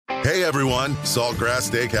Hey everyone, Saltgrass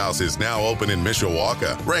Steakhouse is now open in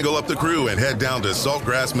Mishawaka. Wrangle up the crew and head down to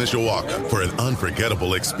Saltgrass Mishawaka for an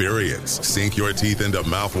unforgettable experience. Sink your teeth into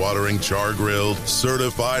mouth-watering char-grilled,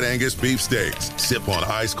 certified Angus beef steaks. Sip on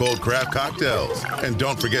ice-cold craft cocktails. And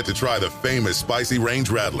don't forget to try the famous spicy range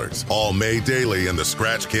rattlers, all made daily in the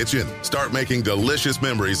Scratch Kitchen. Start making delicious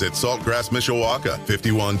memories at Saltgrass Mishawaka,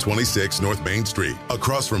 5126 North Main Street,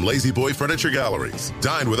 across from Lazy Boy Furniture Galleries.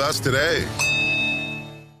 Dine with us today.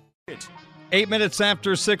 8 minutes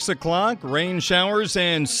after 6 o'clock, rain showers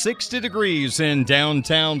and 60 degrees in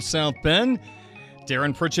downtown South Bend.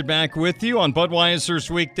 Darren Pritchett back with you on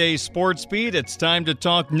Budweiser's Weekday Sports Beat. It's time to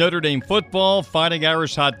talk Notre Dame football, Fighting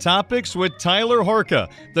Irish Hot Topics with Tyler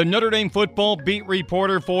Horka, the Notre Dame football beat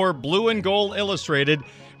reporter for Blue and Gold Illustrated.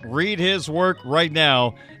 Read his work right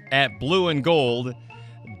now at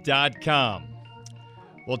blueandgold.com.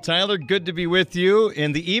 Well, Tyler, good to be with you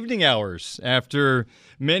in the evening hours after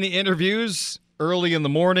many interviews early in the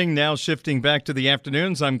morning, now shifting back to the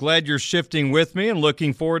afternoons. I'm glad you're shifting with me and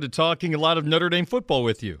looking forward to talking a lot of Notre Dame football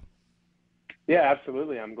with you. Yeah,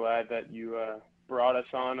 absolutely. I'm glad that you brought us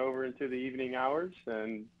on over into the evening hours.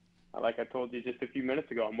 And like I told you just a few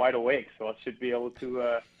minutes ago, I'm wide awake, so I should be able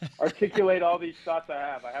to articulate all these thoughts I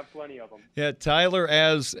have. I have plenty of them. Yeah, Tyler,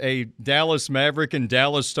 as a Dallas Maverick and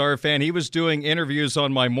Dallas Star fan, he was doing interviews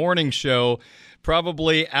on my morning show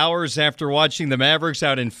probably hours after watching the Mavericks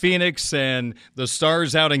out in Phoenix and the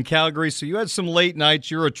Stars out in Calgary. So you had some late nights.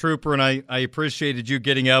 You're a trooper, and I appreciated you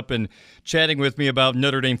getting up and chatting with me about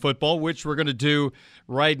Notre Dame football, which we're going to do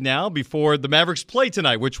right now before the Mavericks play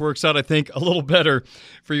tonight, which works out, I think, a little better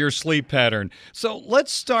for your sleep pattern. So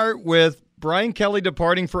let's start with Brian Kelly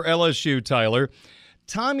departing for LSU, Tyler.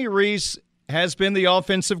 Tommy Rees has been the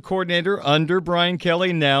offensive coordinator under Brian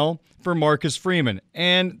Kelly now for Marcus Freeman.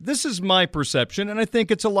 And this is my perception, and I think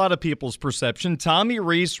it's a lot of people's perception. Tommy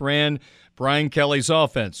Rees ran Brian Kelly's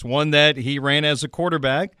offense, one that he ran as a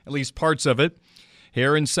quarterback, at least parts of it,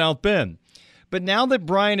 here in South Bend. But now that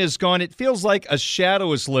Brian is gone, it feels like a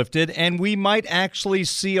shadow is lifted, and we might actually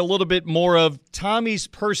see a little bit more of Tommy's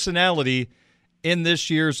personality in this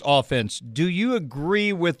year's offense. Do you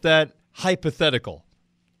agree with that hypothetical?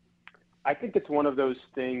 I think it's one of those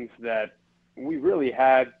things that we really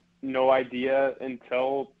had no idea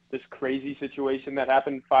until this crazy situation that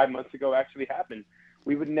happened 5 months ago actually happened.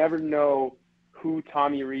 We would never know who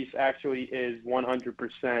Tommy Rees actually is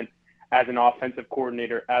 100% as an offensive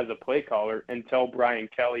coordinator, as a play caller, until Brian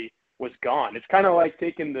Kelly was gone. It's kind of like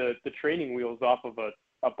taking the training wheels off of a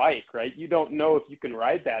bike, right? You don't know if you can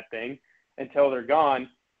ride that thing until they're gone.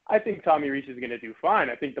 I think Tommy Rees is going to do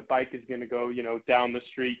fine. I think the bike is going to go, down the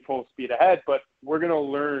street full speed ahead, but we're going to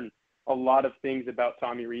learn a lot of things about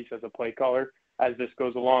Tommy Rees as a play caller as this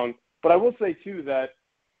goes along. But I will say, too, that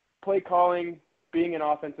play calling, being an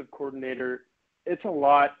offensive coordinator, it's a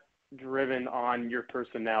lot driven on your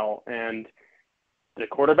personnel. And the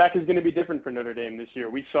quarterback is going to be different for Notre Dame this year.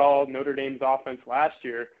 We saw Notre Dame's offense last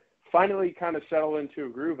year finally kind of settle into a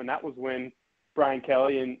groove, and that was when Brian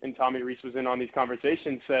Kelly and Tommy Rees was in on these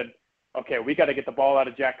conversations, said, okay, we got to get the ball out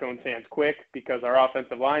of Jack Cohn's hands quick because our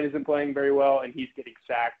offensive line isn't playing very well, and he's getting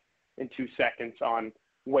sacked in 2 seconds on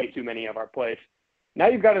way too many of our plays. Now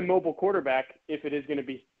you've got a mobile quarterback if it is going to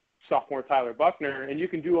be sophomore Tyler Buchner, and you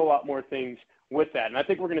can do a lot more things with that. And I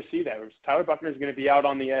think we're going to see that. Tyler Buchner is going to be out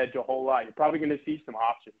on the edge a whole lot. You're probably going to see some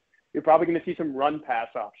options. You're probably going to see some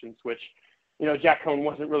run-pass options, which, Jack Cohn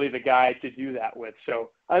wasn't really the guy to do that with.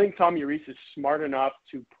 So I think Tommy Rees is smart enough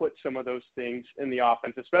to put some of those things in the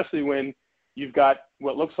offense, especially when you've got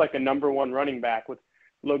what looks like a number one running back with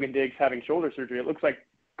Logan Diggs having shoulder surgery. It looks like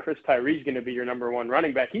Chris Tyree is going to be your number one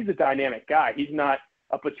running back. He's a dynamic guy. He's not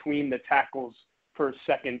a between the tackles for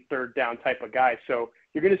second, third down type of guy. So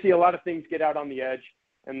you're going to see a lot of things get out on the edge.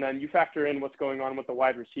 And then you factor in what's going on with the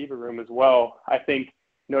wide receiver room as well. I think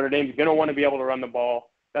Notre Dame's going to want to be able to run the ball.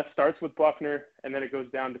 That starts with Buchner, and then it goes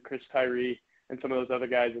down to Chris Tyree and some of those other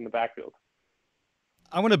guys in the backfield.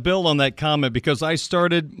 I want to build on that comment because I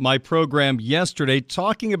started my program yesterday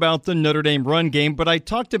talking about the Notre Dame run game, but I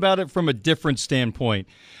talked about it from a different standpoint.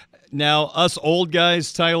 Now, us old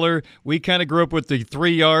guys, Tyler, we kind of grew up with the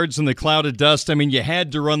 3 yards and the cloud of dust. I mean, you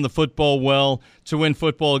had to run the football well to win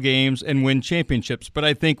football games and win championships. But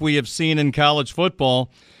I think we have seen in college football,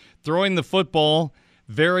 throwing the football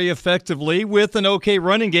very effectively with an okay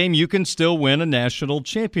running game, you can still win a national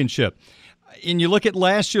championship. And you look at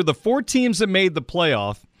last year, the 4 teams that made the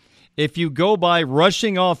playoff, If you go by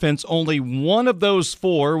rushing offense, only one of those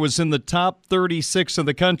four was in the top 36 of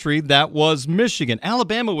the country. That was Michigan.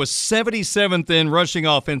 Alabama was 77th in rushing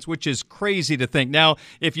offense, which is crazy to think. Now,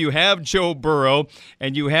 if you have Joe Burrow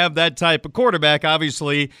and you have that type of quarterback,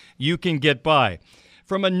 obviously you can get by.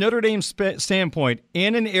 From a Notre Dame standpoint,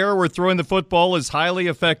 in an era where throwing the football is highly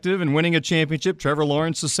effective and winning a championship, Trevor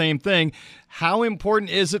Lawrence, the same thing, how important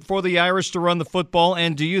is it for the Irish to run the football,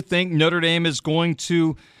 and do you think Notre Dame is going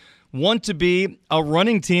to want to be a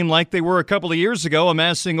running team like they were a couple of years ago,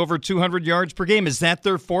 amassing over 200 yards per game? Is that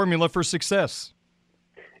their formula for success?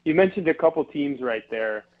 You mentioned a couple teams right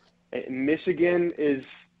there. Michigan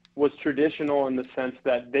was traditional in the sense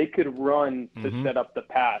that they could run to set up the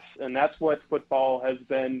pass. And that's what football has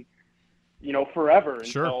been, forever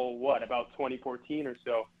until about 2014 or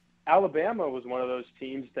so. Alabama was one of those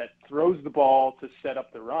teams that throws the ball to set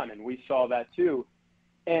up the run, and we saw that too.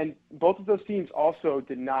 And both of those teams also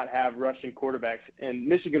did not have rushing quarterbacks, and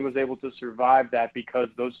Michigan was able to survive that because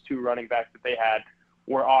those two running backs that they had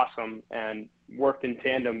were awesome and worked in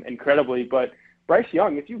tandem incredibly. But Bryce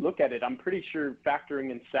Young, if you look at it, I'm pretty sure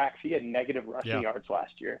factoring in sacks, he had negative rushing yards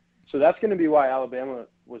last year. So that's going to be why Alabama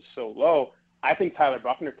was so low. I think Tyler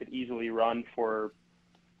Buchner could easily run for,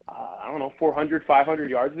 400, 500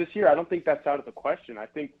 yards this year. I don't think that's out of the question. I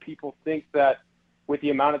think people think that with the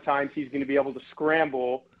amount of times he's going to be able to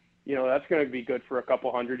scramble, that's going to be good for a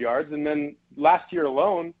couple hundred yards. And then last year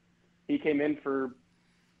alone, he came in for,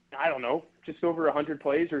 just over 100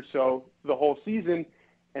 plays or so the whole season,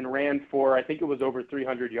 and ran for, I think it was over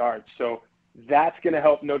 300 yards. So that's going to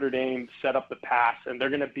help Notre Dame set up the pass, and they're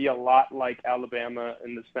going to be a lot like Alabama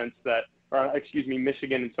in the sense that,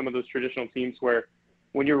 Michigan and some of those traditional teams where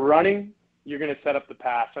when you're running, you're going to set up the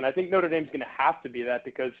pass. And I think Notre Dame's going to have to be that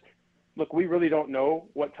because, look, we really don't know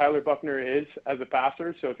what Tyler Buchner is as a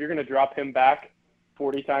passer. So if you're going to drop him back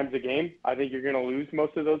 40 times a game, I think you're going to lose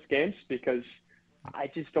most of those games because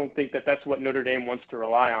I just don't think that that's what Notre Dame wants to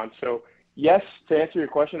rely on. So, yes, to answer your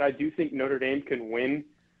question, I do think Notre Dame can win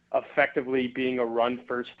effectively being a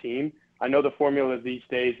run-first team. I know the formula these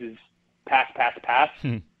days is pass,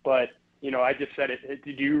 but, I just said it.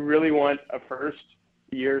 Did you really want a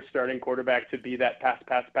first-year starting quarterback to be that pass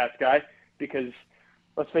guy? Because,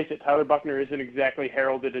 let's face it, Tyler Buchner isn't exactly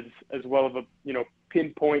heralded as well of a,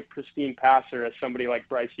 pinpoint, pristine passer as somebody like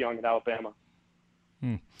Bryce Young at Alabama.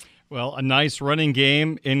 Well, a nice running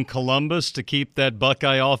game in Columbus to keep that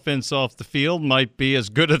Buckeye offense off the field might be as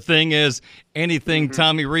good a thing as anything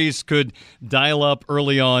Tommy Rees could dial up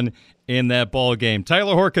early on in that ball game.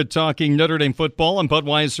 Tyler Horka talking Notre Dame football on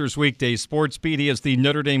Budweiser's Weekday Sports Beat. He is the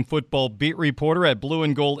Notre Dame football beat reporter at Blue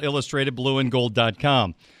and Gold Illustrated,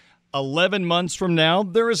 blueandgold.com. 11 months from now,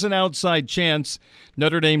 there is an outside chance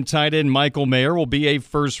Notre Dame tight end Michael Mayer will be a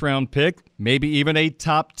first-round pick, maybe even a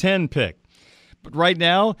top 10 pick. But right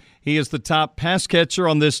now, he is the top pass catcher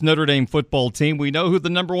on this Notre Dame football team. We know who the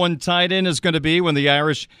number one tight end is going to be when the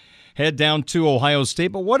Irish head down to Ohio State.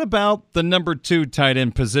 But what about the number two tight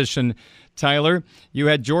end position, Tyler? You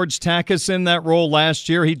had George Takis in that role last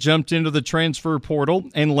year. He jumped into the transfer portal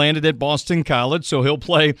and landed at Boston College, so he'll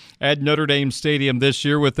play at Notre Dame Stadium this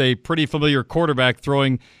year with a pretty familiar quarterback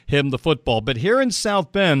throwing him the football. But here in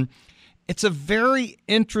South Bend, it's a very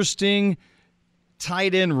interesting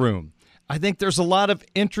tight end room. I think there's a lot of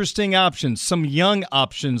interesting options, some young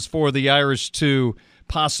options for the Irish to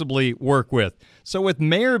possibly work with. So with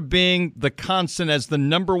Mayer being the constant as the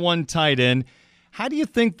number one tight end, how do you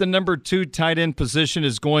think the number two tight end position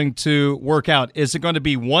is going to work out? Is it going to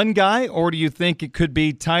be one guy, or do you think it could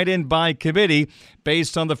be tight end by committee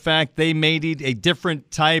based on the fact they may need a different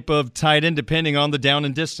type of tight end depending on the down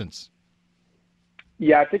and distance?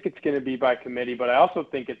 Yeah, I think it's going to be by committee, but I also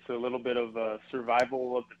think it's a little bit of a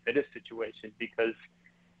survival of the fittest situation because,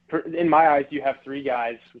 in my eyes, you have three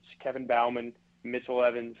guys, which is Kevin Bauman, Mitchell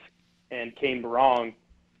Evans, and Kane Barong.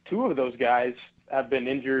 Two of those guys have been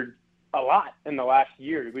injured a lot in the last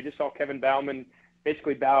year. We just saw Kevin Bauman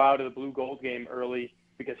basically bow out of the blue gold game early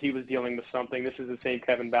because he was dealing with something. This is the same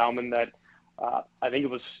Kevin Bauman that I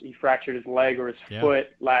think he fractured his leg or his foot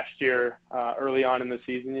last year early on in the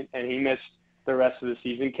season, and he missed the rest of the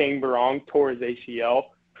season. Kane Barong tore his ACL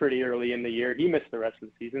pretty early in the year. He missed the rest of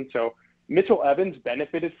the season. So Mitchell Evans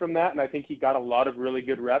benefited from that, and I think he got a lot of really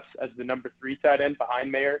good reps as the number three tight end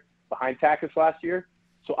behind Mayer, behind Takis last year.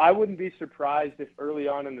 So I wouldn't be surprised if early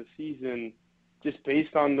on in the season, just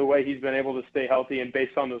based on the way he's been able to stay healthy and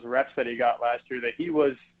based on those reps that he got last year, that he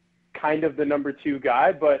was kind of the number two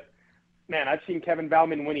guy. But, man, I've seen Kevin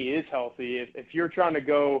Bauman when he is healthy. If you're trying to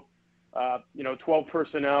go 12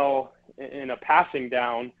 personnel in a passing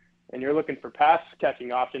down and you're looking for pass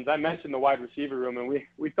catching options, I mentioned the wide receiver room, and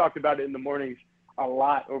we've talked about it in the mornings a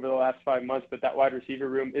lot over the last 5 months, but that wide receiver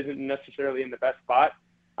room isn't necessarily in the best spot.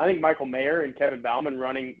 I think Michael Mayer and Kevin Bauman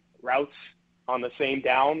running routes on the same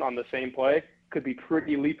down, on the same play, could be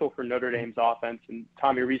pretty lethal for Notre Dame's offense, and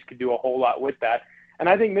Tommy Rees could do a whole lot with that. And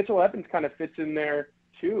I think Mitchell Evans kind of fits in there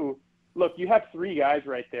too. Look, you have 3 guys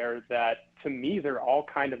right there that, to me, they're all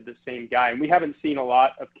kind of the same guy. And we haven't seen a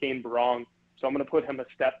lot of Kane Barong, so I'm going to put him a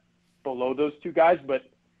step below those 2 guys. But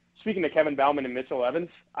speaking of Kevin Bauman and Mitchell Evans,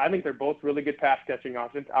 I think they're both really good pass-catching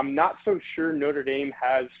options. I'm not so sure Notre Dame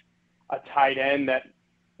has a tight end that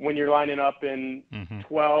when you're lining up in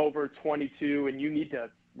 12 or 22 and you need to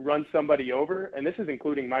run somebody over, and this is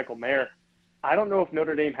including Michael Mayer, I don't know if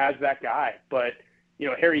Notre Dame has that guy. But,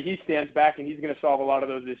 Harry, he stands back and he's going to solve a lot of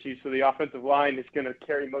those issues. So the offensive line is going to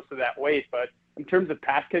carry most of that weight. But in terms of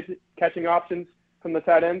pass-catching options from the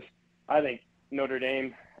tight ends, I think Notre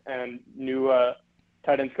Dame and new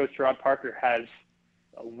tight ends coach Gerard Parker has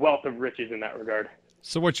a wealth of riches in that regard.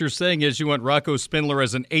 So what you're saying is you want Rocco Spindler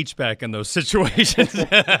as an H-back in those situations.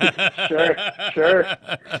 Sure.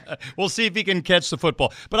 We'll see if he can catch the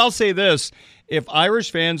football. But I'll say this, if Irish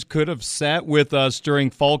fans could have sat with us during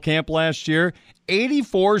fall camp last year,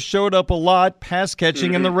 84 showed up a lot pass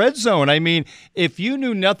catching in the red zone. I mean, if you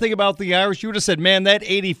knew nothing about the Irish, you would have said, man, that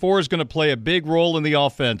 84 is going to play a big role in the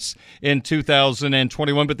offense in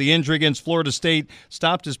 2021. But the injury against Florida State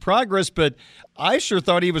stopped his progress. But I sure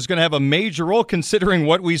thought he was going to have a major role considering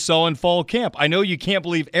what we saw in fall camp. I know you can't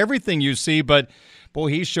believe everything you see, but, boy,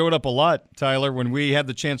 he showed up a lot, Tyler, when we had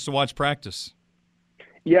the chance to watch practice.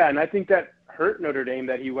 Yeah, and I think that hurt Notre Dame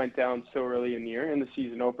that he went down so early in the year in the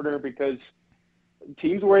season opener because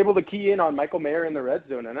teams were able to key in on Michael Mayer in the red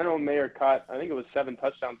zone. And I know Mayer caught, I think it was 7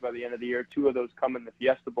 touchdowns by the end of the year. 2 of those come in the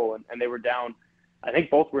Fiesta Bowl, and they were down. I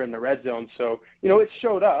think both were in the red zone. So, it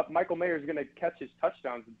showed up. Michael Mayer is going to catch his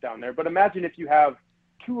touchdowns down there. But imagine if you have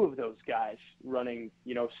 2 of those guys running,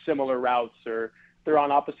 similar routes, or they're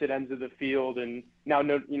on opposite ends of the field. And now,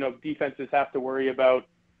 defenses have to worry about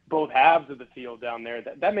both halves of the field down there.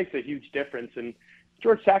 That makes a huge difference. And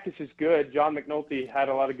George Takis is good. John McNulty had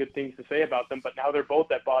a lot of good things to say about them, but now they're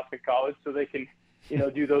both at Boston College, so they can,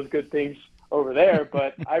 do those good things over there.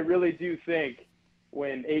 But I really do think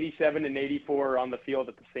when 87 and 84 are on the field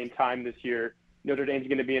at the same time this year, Notre Dame's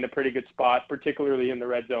going to be in a pretty good spot, particularly in the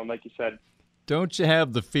red zone, like you said. Don't you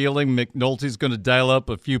have the feeling McNulty's going to dial up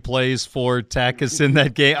a few plays for Takis in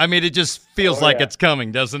that game? I mean, it just feels like it's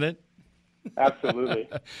coming, doesn't it? Absolutely.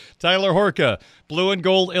 Tyler Horka, Blue and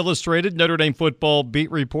Gold Illustrated, Notre Dame football beat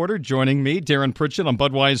reporter, joining me, Darren Pritchett, on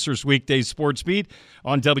Budweiser's weekday sports beat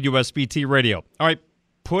on WSBT Radio. All right,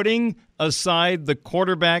 putting aside the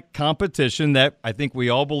quarterback competition that I think we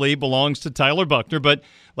all believe belongs to Tyler Buchner, but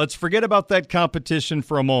let's forget about that competition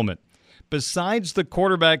for a moment. Besides the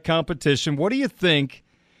quarterback competition, what do you think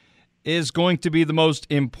is going to be the most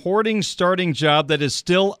important starting job that is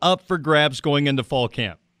still up for grabs going into fall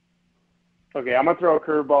camp? Okay, I'm going to throw a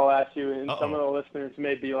curveball at you, and some of the listeners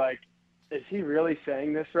may be like, is he really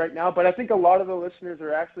saying this right now? But I think a lot of the listeners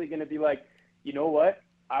are actually going to be like, you know what?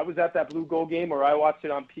 I was at that Blue Gold game, or I watched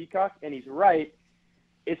it on Peacock, and he's right.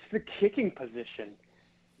 It's the kicking position.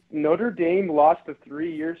 Notre Dame lost a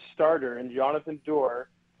 3-year starter in Jonathan Dorr,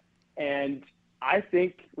 and I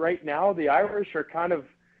think right now the Irish are kind of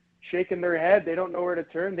shaking their head. They don't know where to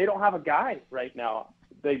turn. They don't have a guy right now.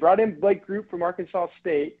 They brought in Blake Group from Arkansas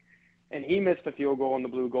State, and he missed a field goal in the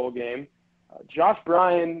Blue Gold game. Josh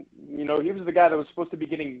Bryan, he was the guy that was supposed to be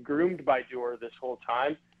getting groomed by Dorr this whole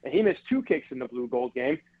time, and he missed 2 kicks in the Blue Gold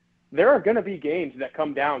game. There are going to be games that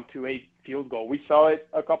come down to a field goal. We saw it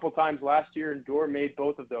a couple times last year, and Dorr made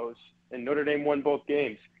both of those, and Notre Dame won both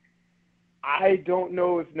games. I don't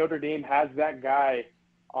know if Notre Dame has that guy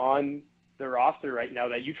on the roster right now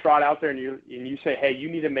that you trot out there and you say, hey,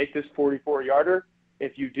 you need to make this 44-yarder.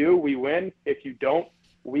 If you do, we win. If you don't,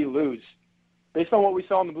 we lose. Based on what we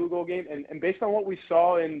saw in the Blue Gold game and based on what we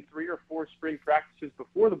saw in 3 or 4 spring practices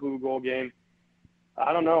before the Blue Gold game,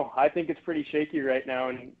 I don't know. I think it's pretty shaky right now,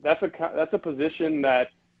 and that's a position that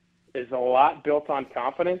is a lot built on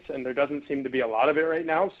confidence, and there doesn't seem to be a lot of it right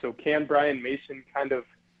now. So can Brian Mason kind of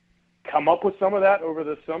come up with some of that over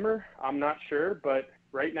the summer? I'm not sure, but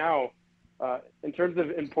right now, in terms of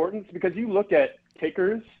importance, because you look at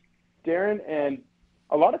kickers, Darren, and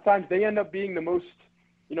a lot of times they end up being the most,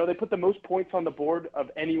 they put the most points on the board of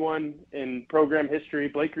anyone in program history.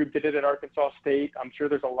 Blake Group did it at Arkansas State. I'm sure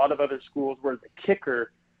there's a lot of other schools where the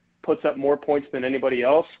kicker puts up more points than anybody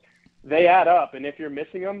else. They add up, and if you're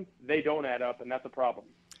missing them, they don't add up, and that's a problem.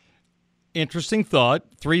 Interesting thought.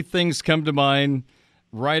 3 things come to mind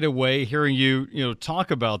right away hearing you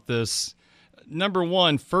talk about this. Number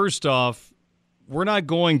one, first off, we're not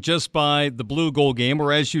going just by the blue goal game,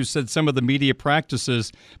 or as you said, some of the media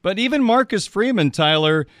practices. But even Marcus Freeman,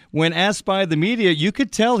 Tyler, when asked by the media, you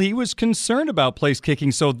could tell he was concerned about place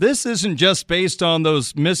kicking. So this isn't just based on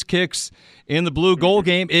those missed kicks in the blue goal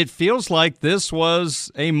game. It feels like this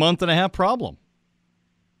was a month-and-a-half problem.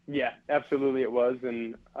 Yeah, absolutely it was.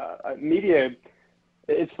 And media,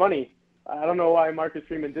 it's funny. I don't know why Marcus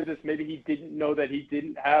Freeman did this. Maybe he didn't know that he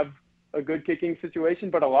didn't have a good kicking situation,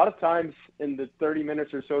 but a lot of times in the 30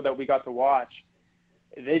 minutes or so that we got to watch,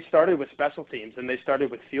 they started with special teams and they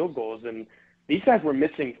started with field goals, and these guys were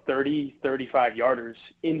missing 30, 35 yarders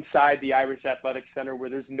inside the Irish Athletic Center where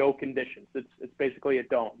there's no conditions. It's basically a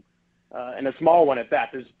dome, and a small one at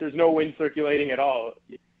that. There's no wind circulating at all,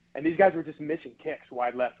 and these guys were just missing kicks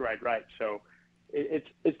wide left, right. So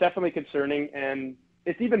it's definitely concerning, and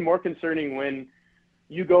it's even more concerning when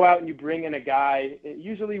you go out and you bring in a guy.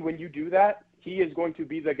 Usually when you do that, he is going to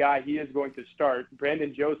be the guy. He is going to start.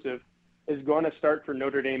 Brandon Joseph is going to start for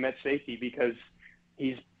Notre Dame at safety because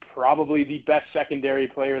he's probably the best secondary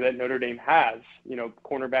player that Notre Dame has,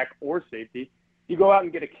 cornerback or safety. You go out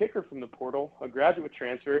and get a kicker from the portal, a graduate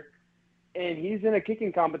transfer, and he's in a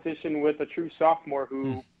kicking competition with a true sophomore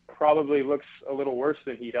who probably looks a little worse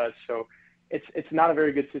than he does. So it's not a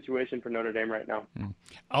very good situation for Notre Dame right now.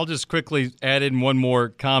 I'll just quickly add in one more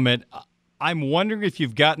comment. I'm wondering if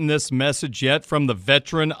you've gotten this message yet from the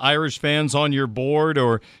veteran Irish fans on your board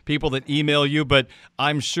or people that email you, but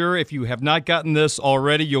I'm sure if you have not gotten this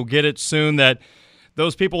already, you'll get it soon, that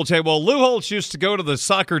those people will say, well, Lou Holtz used to go to the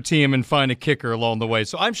soccer team and find a kicker along the way.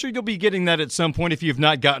 So I'm sure you'll be getting that at some point if you've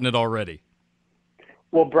not gotten it already.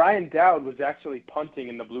 Well, Brian Dowd was actually punting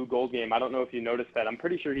in the blue goal game. I don't know if you noticed that. I'm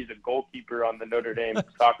pretty sure he's a goalkeeper on the Notre Dame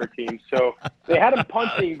soccer team. So they had him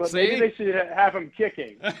punting, but maybe they should have him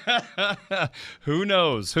kicking. Who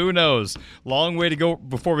knows? Long way to go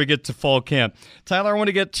before we get to fall camp. Tyler, I want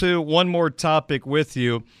to get to one more topic with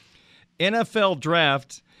you. NFL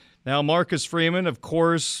draft. Now, Marcus Freeman, of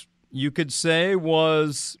course, you could say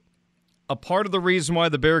was a part of the reason why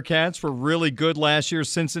the Bearcats were really good last year,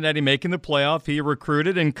 Cincinnati making the playoff. He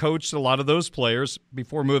recruited and coached a lot of those players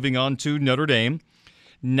before moving on to Notre Dame.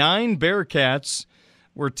 9 Bearcats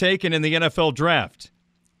were taken in the NFL draft.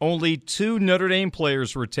 Only 2 Notre Dame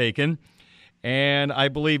players were taken, and I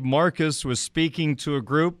believe Marcus was speaking to a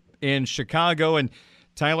group in Chicago, and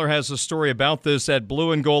Tyler has a story about this at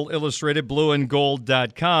Blue and Gold Illustrated,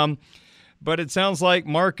 blueandgold.com, but it sounds like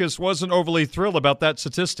Marcus wasn't overly thrilled about that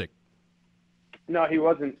statistic. No, he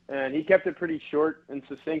wasn't, and he kept it pretty short and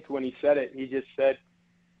succinct when he said it. He just said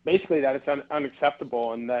basically that it's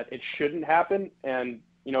unacceptable and that it shouldn't happen. And,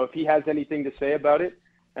 if he has anything to say about it,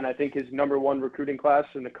 and I think his number 1 recruiting class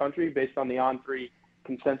in the country based on the On3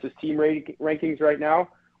 consensus team rankings right now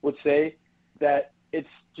would say that it's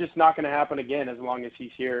just not going to happen again as long as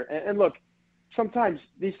he's here. And look, sometimes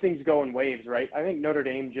these things go in waves, right? I think Notre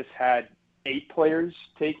Dame just had 8 players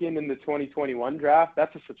taken in the 2021 draft.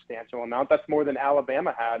 That's a substantial amount. That's more than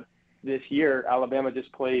Alabama had this year. Alabama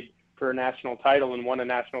just played for a national title and won a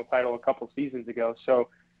national title a couple seasons ago. So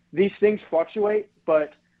these things fluctuate,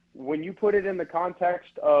 but when you put it in the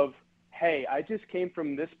context of, hey, I just came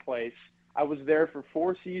from this place, I was there for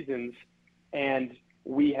 4 seasons, and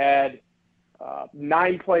we had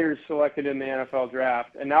 9 players selected in the NFL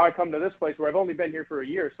draft, and now I come to this place where I've only been here for a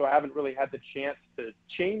year, so I haven't really had the chance to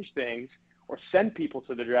change things or send people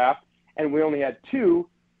to the draft, and we only had 2,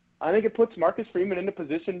 I think it puts Marcus Freeman in a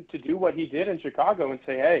position to do what he did in Chicago and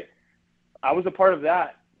say, hey, I was a part of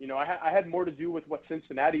that. I had more to do with what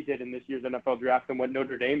Cincinnati did in this year's NFL draft than what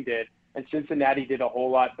Notre Dame did, and Cincinnati did a whole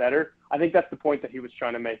lot better. I think that's the point that he was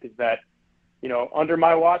trying to make, is that, under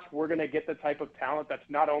my watch, we're going to get the type of talent that's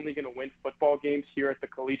not only going to win football games here at the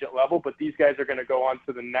collegiate level, but these guys are going to go on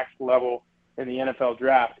to the next level in the NFL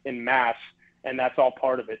draft in mass. And that's all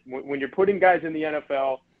part of it. When you're putting guys in the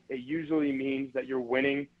NFL, it usually means that you're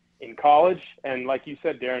winning in college. And like you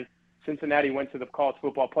said, Darren, Cincinnati went to the college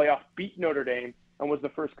football playoff, beat Notre Dame, and was the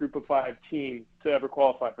first group of 5 team to ever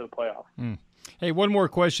qualify for the playoff. Hey, one more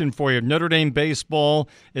question for you. Notre Dame baseball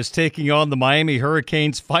is taking on the Miami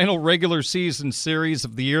Hurricanes. Final regular season series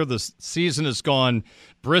of the year. The season has gone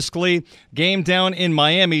briskly. Game down in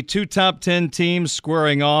Miami, 2 top 10 teams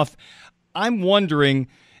squaring off. I'm wondering,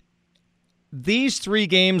 these 3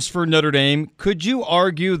 games for Notre Dame, could you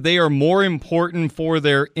argue they are more important for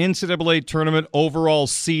their NCAA tournament overall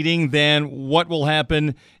seeding than what will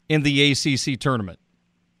happen in the ACC tournament?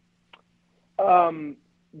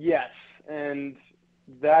 Yes, and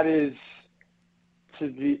that is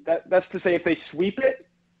that's to say if they sweep it,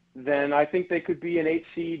 then I think they could be an 8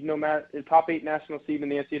 seed, no matter top 8 national seed in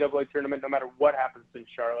the NCAA tournament, no matter what happens in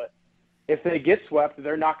Charlotte. If they get swept,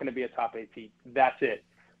 they're not going to be a top 8 seed. That's it.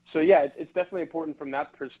 So yeah, it's definitely important from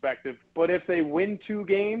that perspective. But if they win 2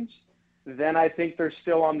 games, then I think they're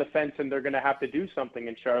still on the fence and they're going to have to do something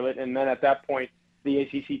in Charlotte. And then at that point, the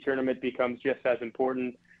ACC tournament becomes just as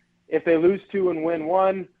important. If they lose 2 and win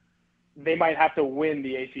 1, they might have to win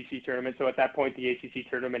the ACC tournament. So at that point, the ACC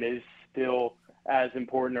tournament is still as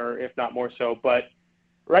important, or if not more so. But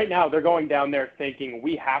right now, they're going down there thinking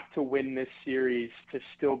we have to win this series to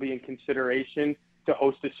still be in consideration to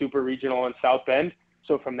host a super regional in South Bend.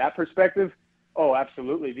 So from that perspective, oh,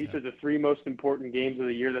 absolutely. These are the 3 most important games of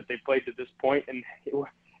the year that they've played to this point. And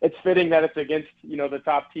it's fitting that it's against, the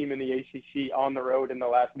top team in the ACC on the road in the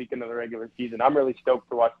last weekend of the regular season. I'm really stoked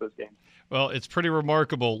to watch those games. Well, it's pretty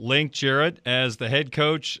remarkable. Link Jarrett, as the head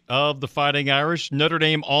coach of the Fighting Irish, Notre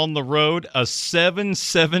Dame on the road, a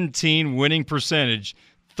 7-17 winning percentage,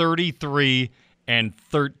 33-13.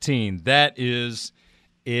 That is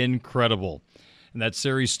incredible. And that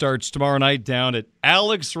series starts tomorrow night down at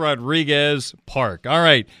Alex Rodriguez Park. All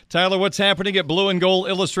right, Tyler, what's happening at Blue and Gold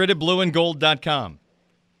Illustrated, blueandgold.com?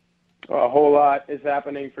 A whole lot is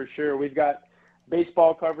happening for sure. We've got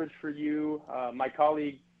baseball coverage for you. My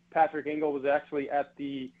colleague Patrick Engel was actually at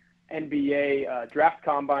the NBA draft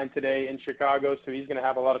combine today in Chicago, so he's going to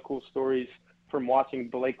have a lot of cool stories from watching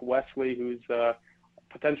Blake Wesley, who's a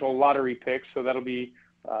potential lottery pick. So that'll be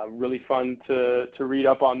really fun to read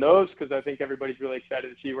up on those, because I think everybody's really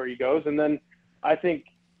excited to see where he goes. And then I think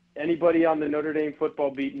anybody on the Notre Dame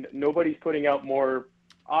football beat, nobody's putting out more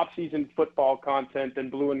off-season football content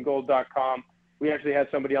than blueandgold.com. We actually had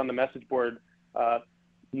somebody on the message board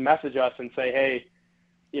message us and say, hey,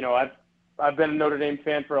 I've been a Notre Dame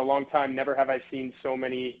fan for a long time. Never have I seen so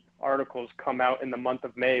many articles come out in the month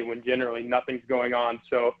of May when generally nothing's going on.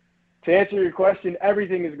 So to answer your question,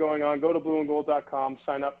 everything is going on. Go to blueandgold.com,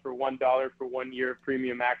 sign up for $1 for 1 year of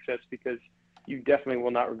premium access, because you definitely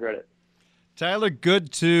will not regret it. Tyler,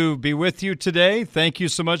 good to be with you today. Thank you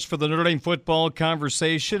so much for the Notre Dame football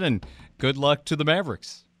conversation, and good luck to the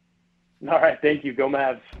Mavericks. All right, thank you. Go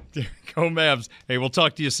Mavs. Go Mavs. Hey, we'll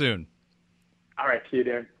talk to you soon. All right, see you,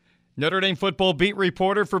 Darren. Notre Dame football beat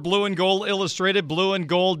reporter for Blue and Gold Illustrated,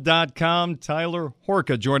 blueandgold.com, Tyler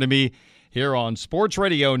Horka, joining me here on Sports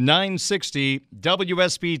Radio 960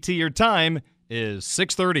 WSBT. Your time is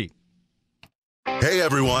 6:30. Hey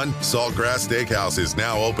everyone, Saltgrass Steakhouse is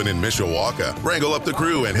now open in Mishawaka. Wrangle up the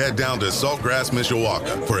crew and head down to Saltgrass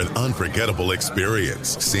Mishawaka for an unforgettable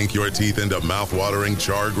experience. Sink your teeth into mouth-watering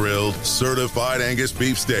char-grilled, certified Angus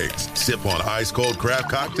beef steaks. Sip on ice-cold craft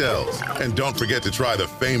cocktails. And don't forget to try the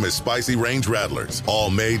famous spicy range rattlers, all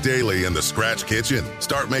made daily in the Scratch Kitchen.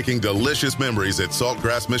 Start making delicious memories at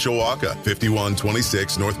Saltgrass Mishawaka,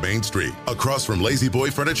 5126 North Main Street, across from Lazy Boy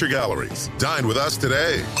Furniture Galleries. Dine with us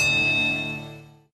today.